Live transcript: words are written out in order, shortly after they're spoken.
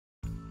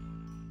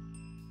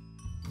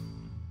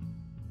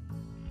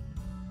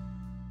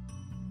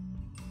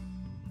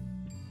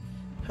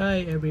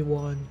Hi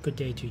everyone, good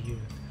day to you.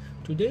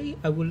 Today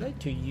I would like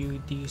to use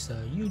this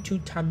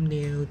YouTube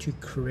thumbnail to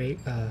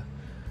create a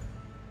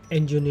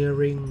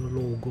engineering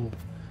logo,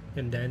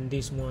 and then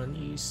this one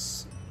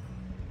is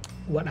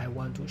what I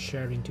want to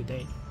sharing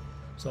today.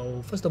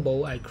 So first of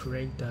all, I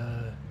create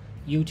the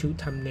YouTube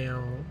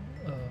thumbnail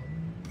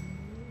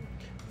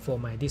for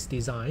this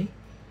design,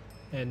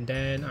 and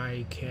then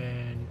I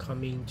can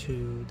come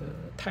into the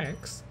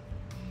text,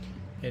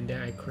 and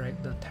then I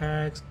create the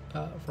text.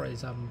 For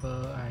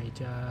example, I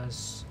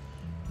just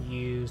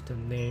use the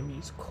name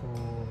is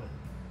called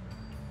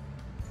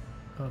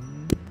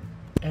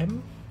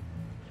M.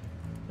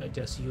 I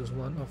just use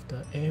one of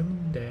the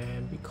M,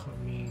 then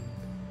becoming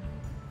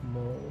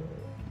more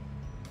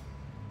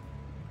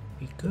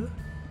bigger,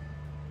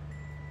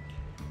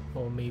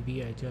 or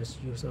maybe I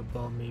just use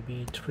about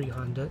maybe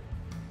 300.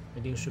 I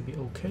think should be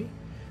okay.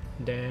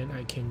 Then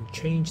I can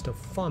change the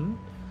font.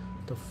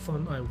 The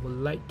font I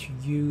would like to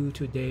use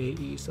today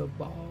is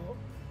about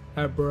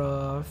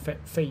Abra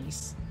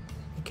face.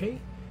 Okay,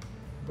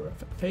 Abra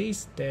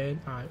face. Then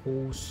I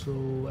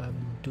also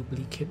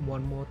duplicate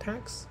one more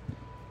text.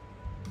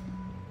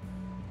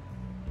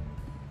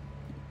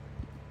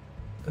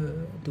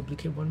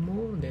 Duplicate one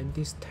more. Then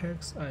this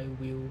text I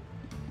will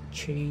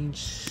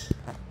change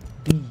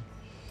D.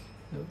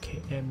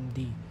 Okay,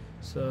 MD.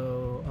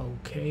 So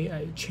okay,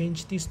 I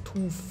change these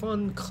two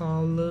font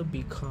color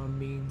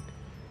becoming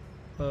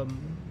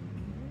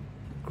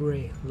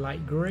gray,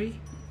 light gray.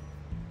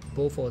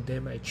 Both of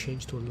them I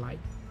change to light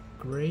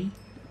gray.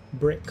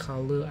 Black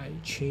color I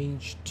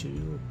change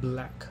to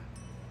black.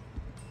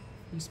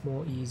 It's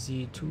more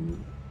easy to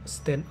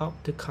stand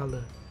up the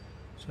color,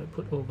 so I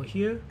put over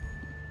here.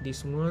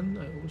 This one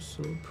I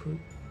also put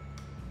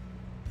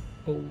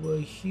over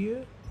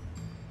here.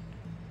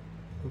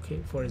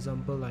 Okay, for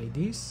example like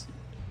this,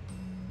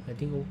 I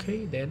think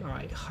okay. Then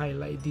I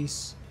highlight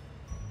this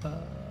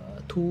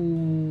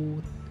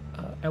two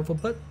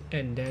alphabet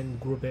and then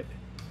group it.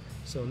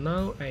 So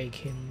now I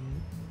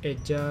can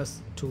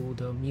adjust to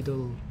the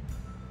middle.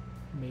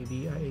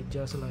 Maybe I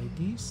adjust like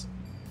this,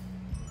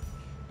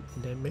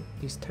 and then make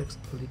this text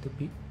a little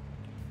bit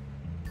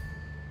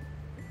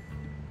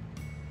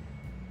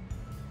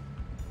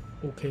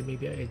okay.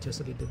 Maybe I adjust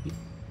a little bit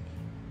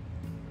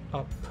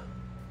up.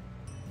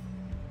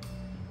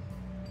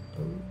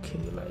 Okay,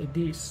 like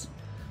this.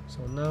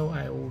 So now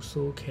I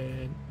also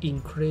can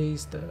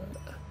increase the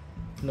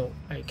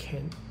I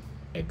can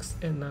X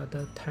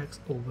another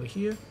text over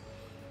here.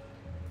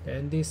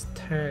 Then this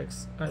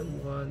text I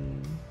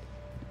want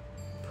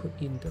put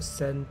in the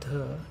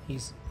center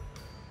is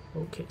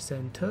okay,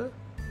 center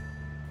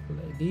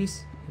like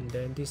this. And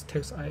then this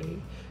text I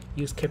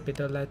use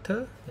capital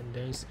letter, and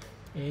then it's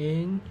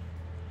engineering.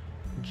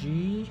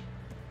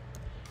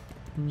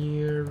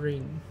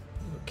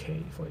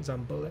 Okay, for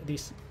example like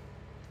this.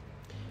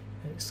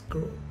 And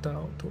scroll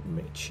down to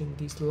matching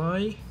this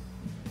line,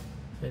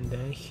 and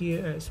then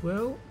here as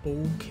well.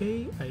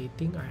 Okay, I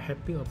think I'm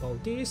happy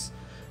about this.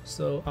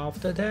 So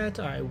after that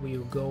I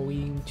will go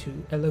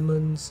into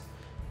elements,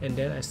 and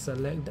then I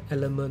select the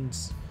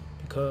elements,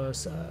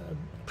 because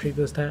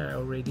previous time I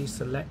already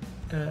select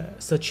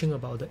searching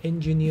about the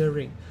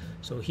engineering.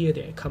 So here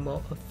they come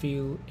out a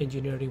few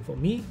engineering for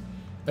me,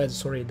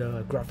 sorry,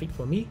 the graphic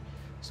for me.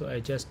 So I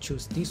just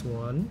choose this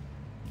one,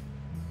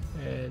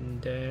 and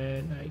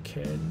then I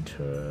can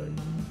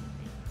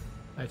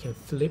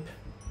flip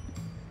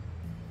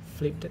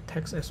the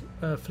text as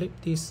flip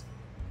this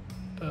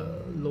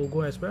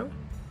logo as well,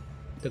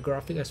 the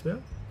graphic as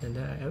well, and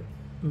then I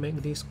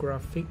make this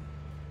graphic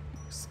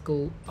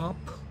scroll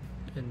up,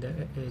 and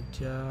then I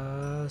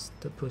adjust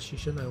the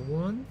position I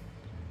want.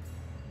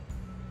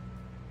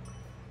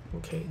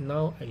 Okay,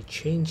 now I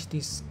change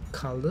this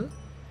color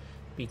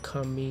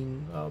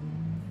becoming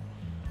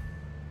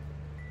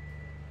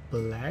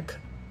black.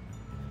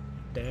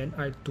 Then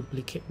I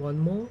duplicate one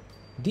more.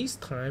 This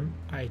time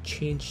I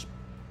change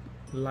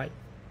light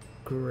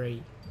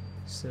gray,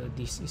 so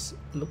this is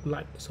look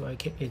like, so I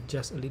can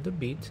adjust a little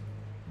bit.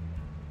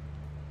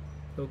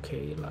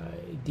 Okay,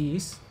 like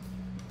this.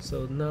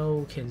 So now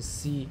you can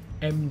see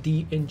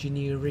MD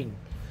engineering.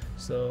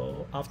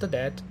 So after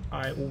that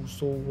I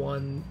also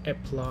want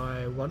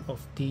apply one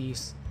of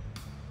these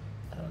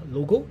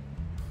logo.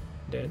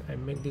 Then I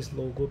make this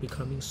logo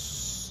becoming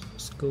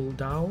scroll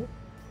down,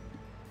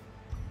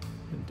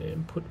 and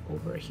then put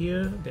over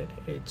here. Then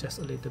adjust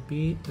a little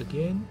bit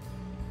again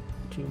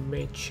to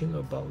matching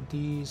about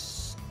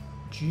this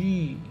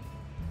G.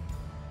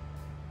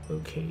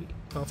 Okay,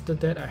 after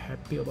that I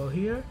happy about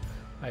here.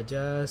 I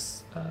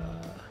just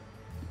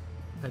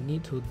I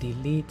need to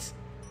delete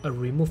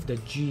remove the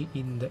G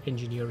in the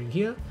engineering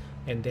here,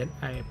 and then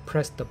I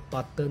press the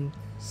button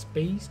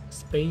space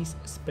space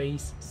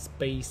space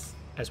space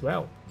as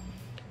well,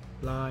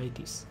 like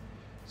this.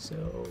 So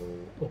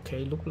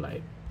okay, look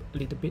like a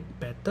little bit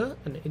better,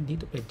 and I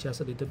need to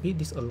adjust a little bit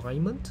this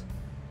alignment,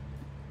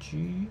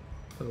 G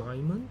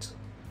alignment.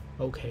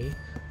 Okay,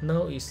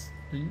 now it's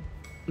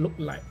look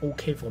like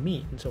okay for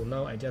me. So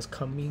now I just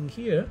come in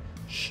here,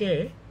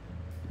 share,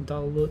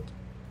 download,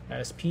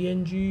 as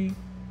PNG,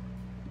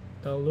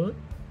 download.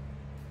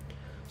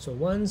 So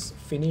once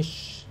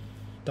finish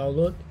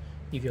download,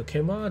 if your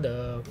Canva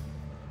the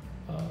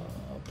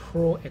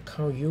Pro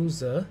account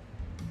user,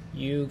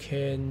 you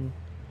can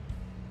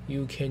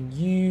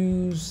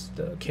use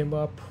the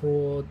Canva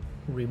Pro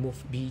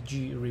remove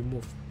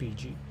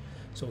BG.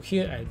 So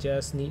here I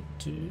just need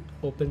to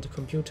open the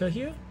computer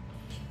here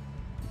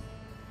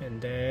and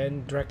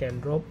then drag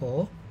and drop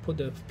or put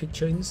the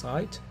picture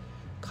inside,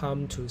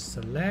 come to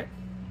select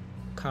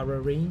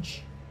color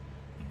range,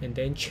 and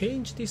then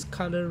change this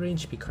color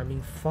range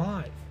becoming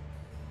 5,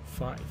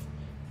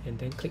 and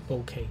then click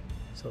OK.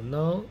 So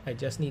now I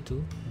just need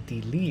to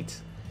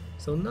delete.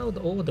 So now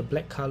all the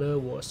black color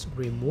was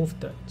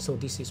removed. So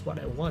this is what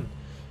I want.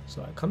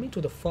 So I come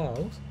into the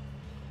files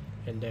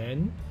and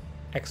then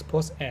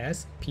export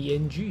as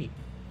PNG.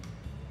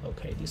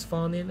 Okay, this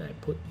file name I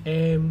put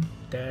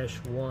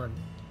M-1,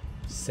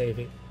 save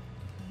it.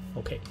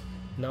 Okay,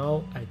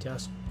 now I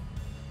just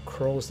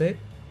close it,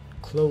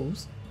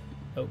 close.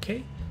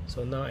 Okay,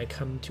 so now I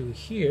come to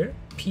here,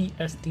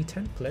 PSD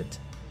template,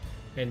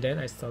 and then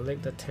I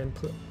select the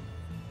template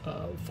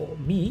for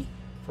me.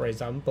 For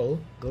example,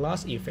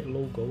 glass effect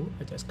logo,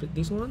 I just click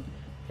this one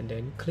and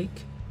then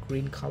click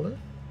green color.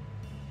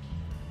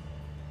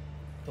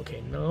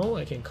 Okay, now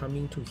I can come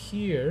into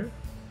here,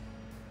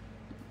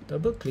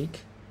 double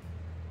click,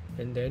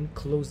 and then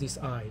close these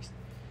eyes.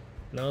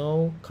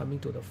 Now coming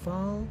to the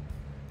file,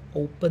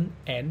 open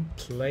and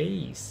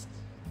place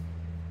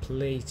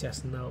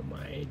just now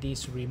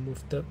this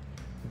remove the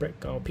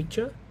background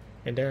picture,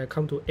 and then I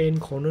come to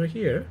end corner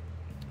here,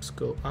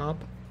 scroll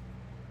up,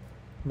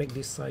 make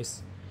this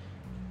size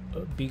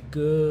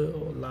bigger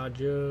or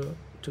larger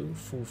to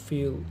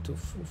fulfill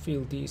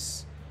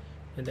this,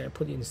 and then I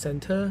put it in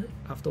center.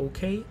 After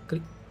OK,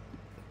 click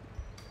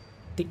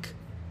tick,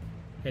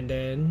 and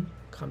then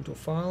come to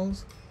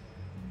files,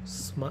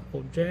 smart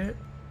object.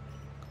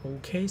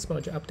 OK,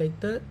 smart object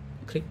updated,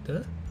 click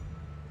the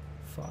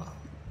file.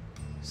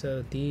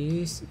 So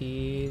this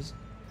is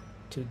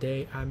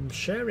today I'm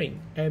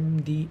sharing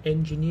MD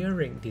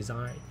engineering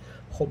design.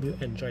 Hope you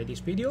enjoy this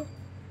video.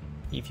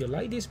 If you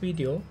like this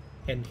video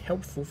and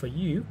helpful for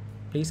you,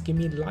 please give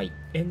me a like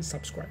and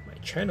subscribe my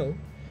channel.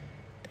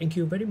 Thank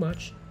you very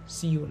much.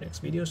 See you next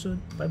video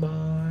soon. Bye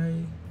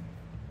bye.